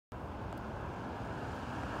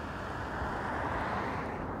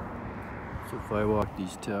So if I walk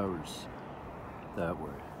these towers that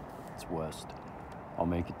way, it's west, I'll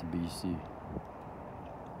make it to BC.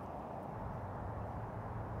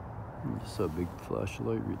 I saw a big flash of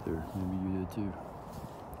light right there. Maybe you did too.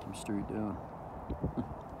 Come straight down.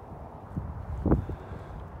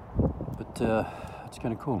 But it's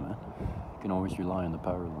kind of cool, man. You can always rely on the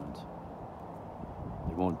power lines.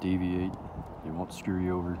 They won't deviate. They won't screw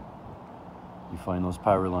you over. You find those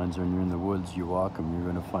power lines when you're in the woods, you walk them, you're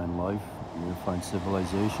going to find life, you're going to find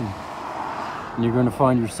civilization, and you're going to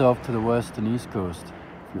find yourself to the west and east coast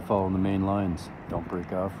if you're following the main lines. Don't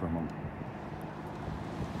break off from them.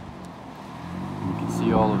 You can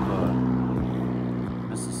see all of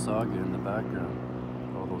Mississauga in the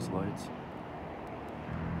background, all those lights.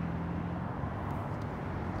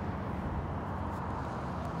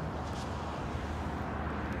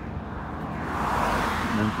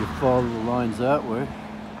 And then if you follow the lines that way,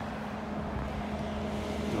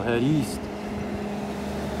 you'll head east.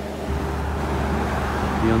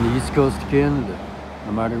 Be on the east coast of Canada,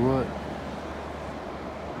 no matter what.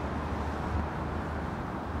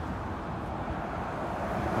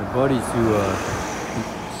 My buddies who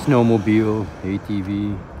snowmobile,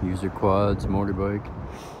 ATV, use their quads, motorbike,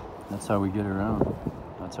 that's how we get around.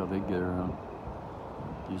 That's how they get around.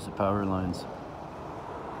 Use the power lines.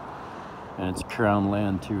 And it's crown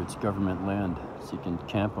land too, it's government land, so you can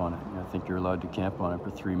camp on it. I think you're allowed to camp on it for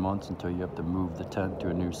 3 months until you have to move the tent to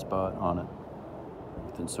a new spot on it,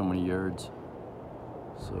 within so many yards.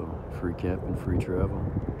 So, free camping, free travel,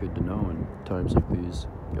 good to know in times like these.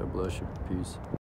 God bless you, peace.